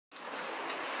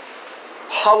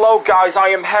Hello guys, I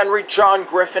am Henry John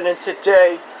Griffin, and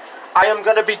today I am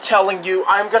going to be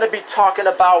talking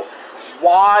about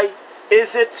why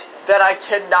is it that I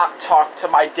cannot talk to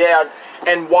my dad,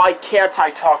 and why can't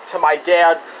I talk to my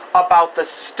dad about the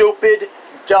stupid,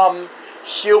 dumb,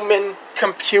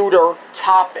 human-computer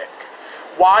topic.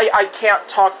 Why I can't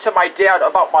talk to my dad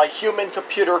about my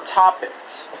human-computer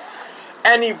topics.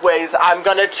 Anyways, I'm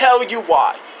going to tell you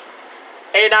why.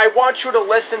 And I want you to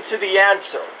listen to the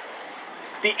answer.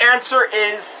 The answer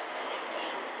is,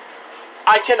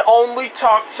 I can only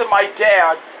talk to my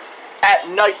dad at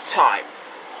nighttime.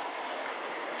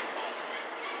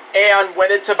 And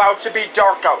when it's about to be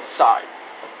dark outside.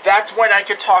 That's when I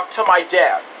could talk to my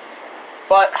dad.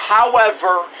 But,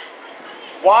 however,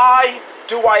 why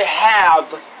do I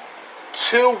have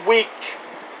 2-week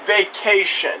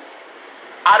vacation?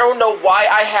 I don't know why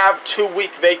I have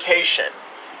 2-week vacation.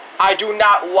 I do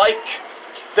not like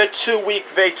the 2-week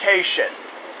vacation.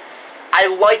 I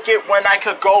like it when I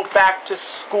could go back to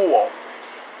school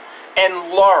and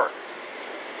learn.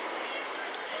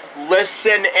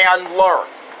 Listen and learn.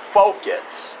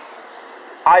 Focus.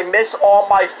 I miss all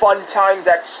my fun times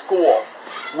at school.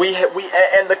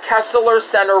 And the Kessler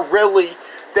Center, really,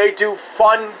 they do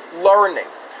fun learning.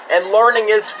 And learning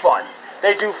is fun.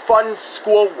 They do fun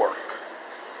schoolwork.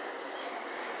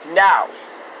 Now,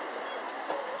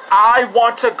 I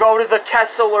want to go to the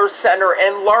Kessler Center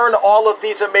and learn all of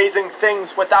these amazing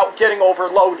things without getting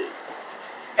overloaded.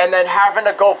 And then having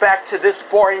to go back to this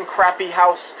boring, crappy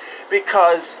house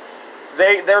because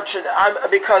they're trying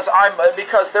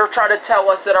to tell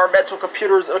us that our mental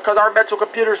computers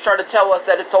try to tell us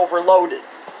that it's overloaded.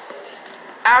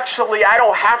 Actually, I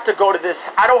don't have to go to this.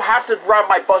 I don't have to ride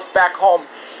my bus back home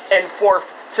and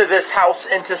forth to this house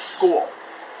and to school.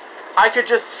 I could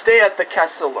just stay at the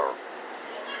Kessler.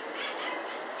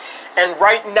 And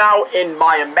right now, in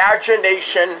my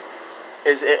imagination,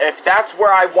 if that's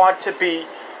where I want to be,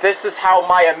 this is how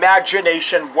my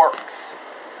imagination works.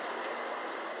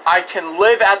 I can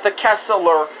live at the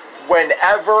Kessler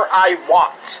whenever I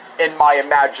want in my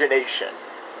imagination.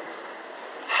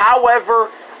 However,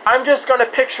 I'm just going to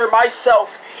picture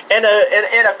myself in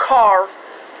a car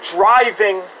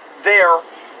driving there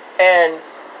and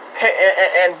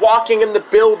walking in the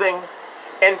building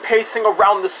and pacing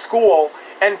around the school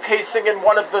and pacing in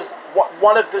one of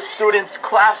the students'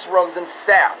 classrooms and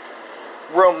staff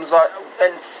rooms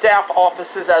and staff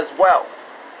offices as well.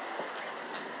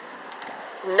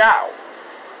 Now,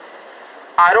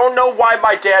 I don't know why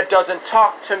my dad doesn't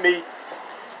talk to me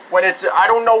I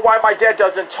don't know why my dad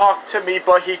doesn't talk to me,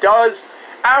 but he does.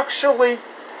 Actually,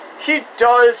 he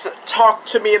does talk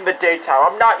to me in the daytime.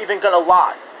 I'm not even gonna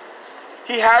lie.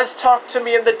 He has talked to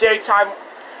me in the daytime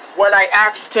when I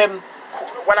asked him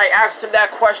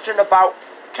that question about,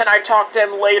 can I talk to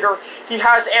him later? He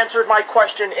has answered my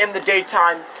question in the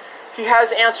daytime. He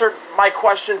has answered my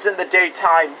questions in the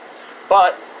daytime,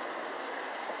 but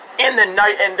in the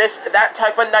night, that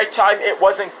type of nighttime, it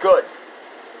wasn't good.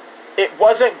 It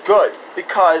wasn't good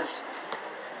because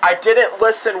I didn't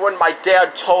listen when my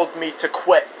dad told me to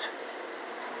quit.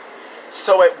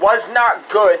 So it was not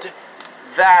good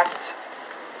that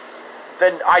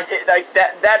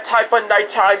that type of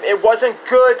nighttime. It wasn't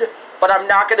good, but I'm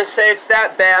not gonna say it's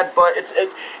that bad. But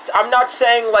I'm not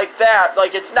saying like that.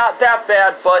 Like, it's not that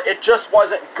bad, but it just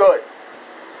wasn't good.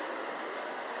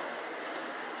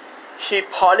 He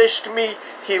punished me.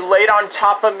 He laid on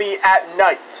top of me at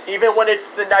night, even when it's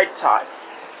the nighttime.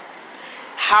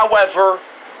 However,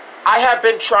 I have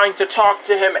been trying to talk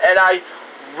to him, and I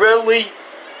really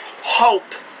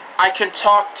hope I can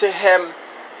talk to him.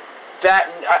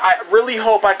 I really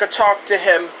hope I could talk to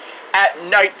him at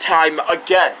nighttime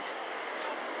again.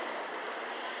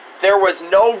 There was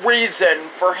no reason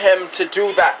for him to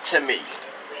do that to me.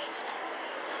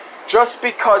 Just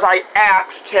because I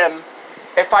asked him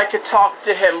if I could talk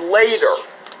to him later.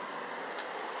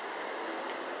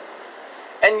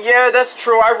 And yeah, that's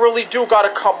true, I really do gotta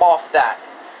come off that.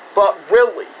 But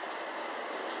really,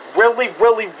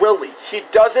 he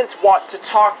doesn't want to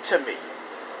talk to me.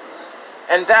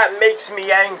 And that makes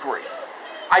me angry.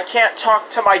 I can't talk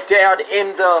to my dad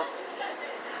in the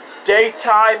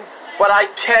daytime, but I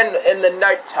can in the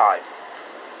nighttime.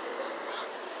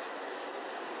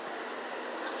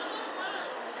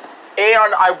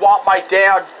 And I want my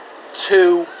dad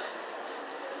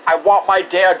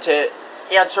to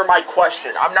answer my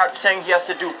question. I'm not saying he has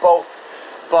to do both,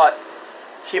 but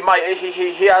he might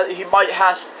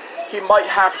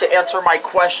have to answer my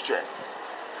question.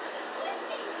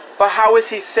 But how is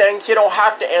he saying he don't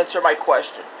have to answer my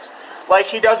questions? Like,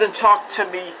 he doesn't talk to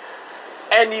me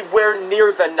anywhere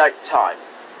near the nighttime.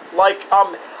 Like,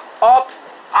 I'm up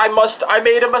I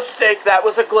made a mistake. That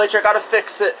was a glitch. I gotta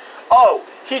fix it. Oh,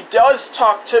 he does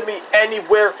talk to me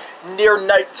anywhere near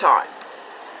nighttime.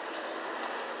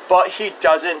 But he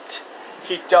doesn't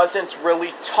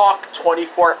really talk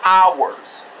 24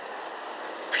 hours.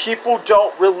 People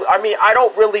don't really, I mean, I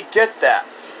don't really get that.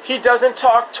 He doesn't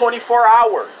talk 24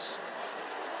 hours.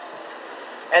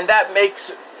 And that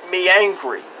makes me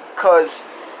angry. Because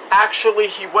actually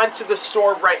he went to the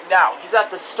store right now. He's at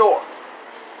the store.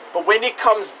 But when he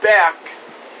comes back,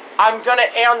 I'm gonna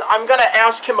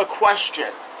ask him a question.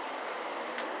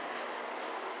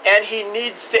 And he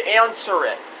needs to answer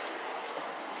it.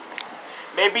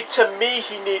 Maybe to me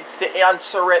he needs to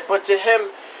answer it, but to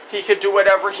him, he could do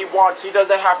whatever he wants. He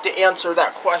doesn't have to answer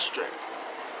that question.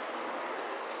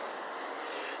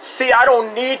 See, I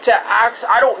don't need to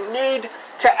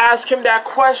ask him that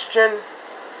question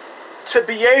to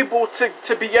be able to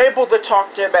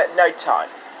talk to him at nighttime.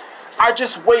 I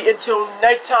just wait until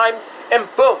nighttime and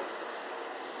boom.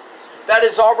 That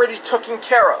is already taken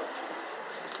care of.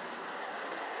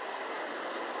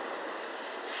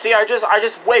 See, I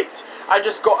just wait. I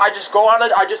just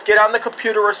get on the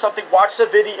computer or something, watch the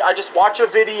video. I just watch a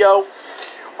video,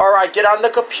 or I get on the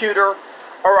computer,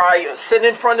 or I sit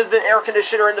in front of the air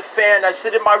conditioner and the fan. I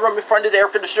sit in my room in front of the air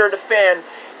conditioner and the fan,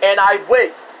 and I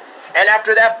wait. And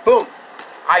after that, boom,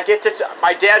 I get to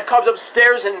my dad comes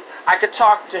upstairs and I could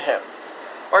talk to him,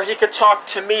 or he could talk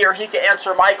to me, or he could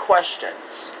answer my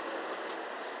questions.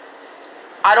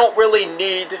 I don't really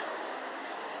need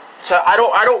to. I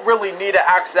don't really need to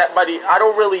ask that money. I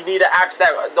don't really need to ask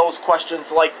those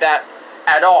questions like that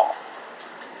at all.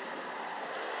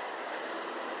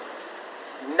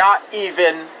 Not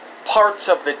even parts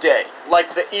of the day,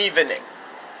 like the evening.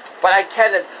 But I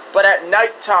can. But at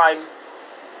nighttime.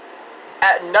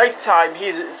 At nighttime,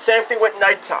 same thing with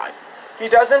nighttime. He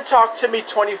doesn't talk to me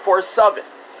 24/7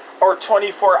 or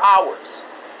 24 hours.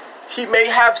 He may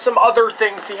have some other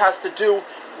things he has to do,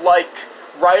 like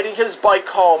riding his bike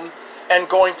home and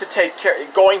going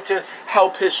to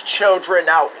help his children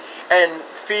out and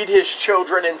feed his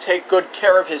children and take good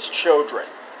care of his children.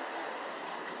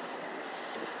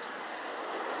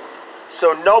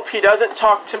 So nope, he doesn't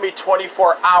talk to me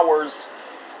 24 hours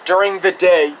during the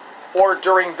day or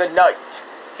during the night.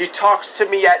 He talks to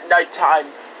me at nighttime,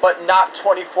 but not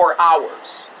 24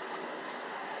 hours.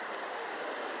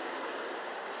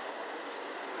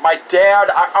 My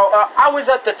dad, I was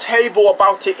at the table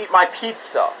about to eat my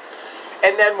pizza.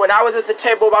 And then when I was at the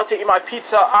table about to eat my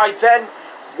pizza, I then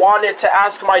wanted to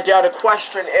ask my dad a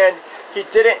question, and he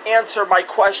didn't answer my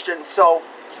question. So,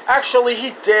 actually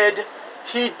he did,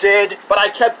 but I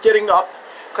kept getting up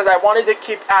because I wanted to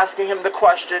keep asking him the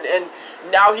question, and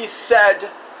now he said,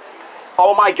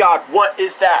 oh my God, what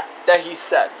is that he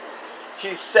said?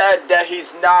 He said that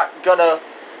he's not gonna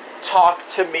talk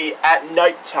to me at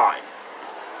nighttime.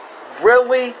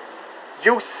 Really?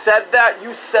 You said that?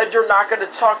 You said you're not going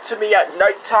to talk to me at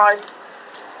nighttime?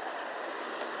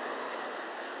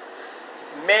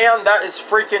 Man, that is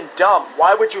freaking dumb.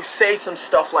 Why would you say some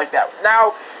stuff like that?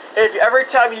 Now, if every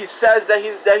time he says that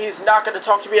he's not going to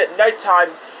talk to me at nighttime,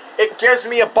 it gives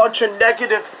me a bunch of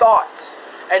negative thoughts.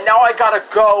 And now I got to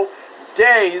go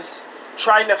days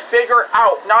trying to figure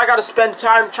out, now I got to spend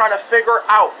time trying to figure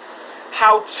out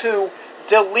how to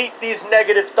delete these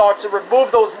negative thoughts and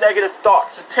remove those negative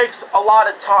thoughts. It takes a lot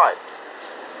of time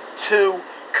to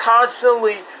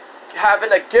constantly having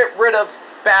to get rid of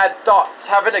bad thoughts,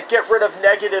 having to get rid of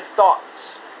negative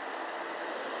thoughts.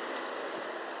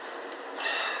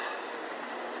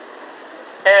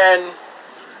 And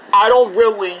I don't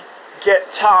really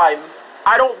get time.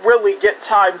 I don't really get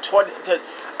time.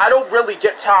 I don't really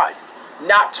get time.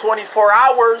 Not 24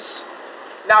 hours.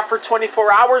 Not for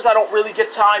 24 hours. I don't really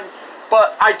get time.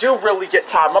 But I do really get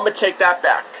time. I'm going to take that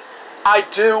back. I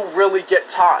do really get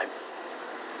time.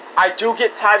 I do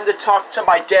get time to talk to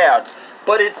my dad.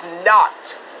 But it's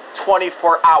not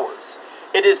 24 hours.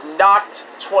 It is not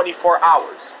 24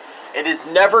 hours. It is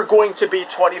never going to be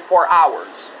 24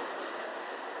 hours.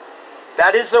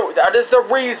 That is the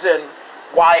reason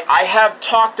why I have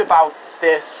talked about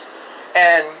this.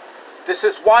 And this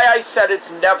is why I said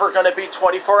it's never going to be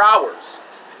 24 hours.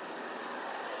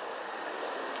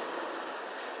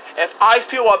 If I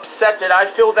feel upset and I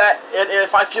feel that, and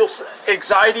if I feel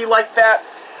anxiety like that,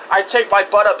 I take my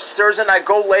butt upstairs and I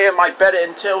go lay in my bed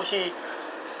until he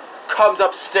comes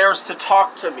upstairs to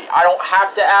talk to me. I don't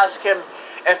have to ask him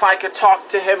if I could talk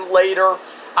to him later.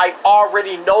 I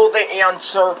already know the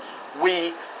answer.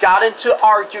 We got into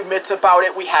arguments about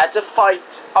it. We had to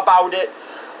fight about it.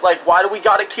 Like, why do we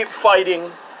got to keep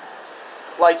fighting?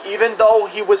 Like, even though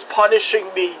he was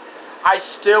punishing me, I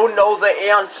still know the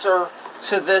answer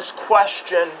to this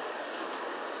question,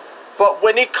 but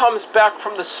when he comes back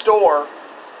from the store,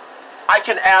 I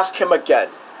can ask him again.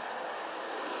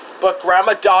 But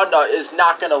Grandma Donna is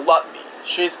not going to let me.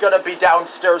 She's going to be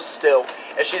downstairs still,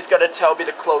 and she's going to tell me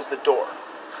to close the door.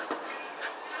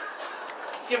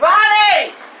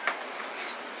 Giovanni!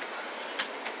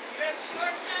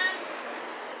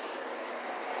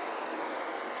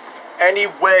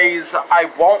 Anyways, I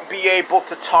won't be able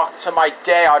to talk to my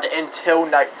dad until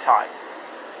nighttime.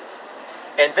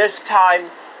 And this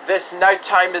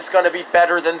nighttime is going to be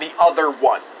better than the other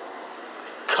one.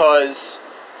 Cause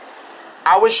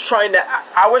I wanted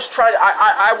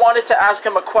to ask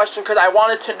him a question because I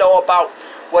wanted to know about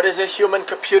what is a human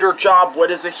computer job,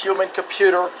 what is a human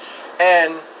computer,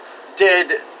 and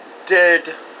did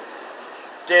that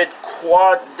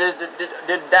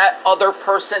other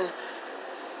person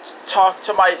talk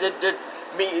to my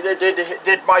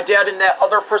did my dad and that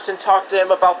other person talk to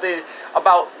him about the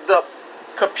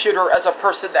computer as a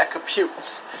person that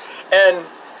computes? And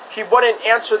he wouldn't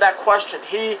answer that question.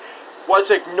 He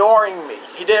was ignoring me.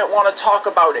 He didn't want to talk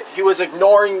about it. He was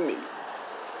ignoring me.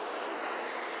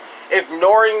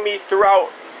 Ignoring me throughout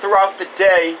the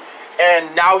day,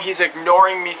 and now he's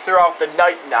ignoring me throughout the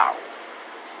night now.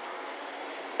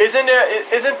 Isn't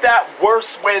that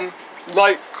worse when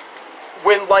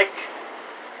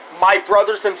my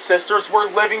brothers and sisters were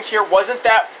living here? Wasn't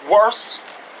that worse?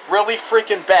 Really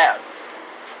freaking bad.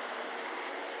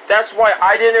 That's why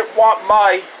I didn't want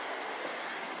my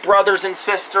brothers and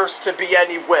sisters to be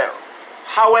anywhere.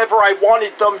 However, I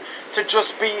wanted them to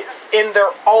just be in their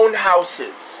own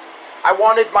houses. I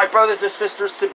wanted my brothers and sisters to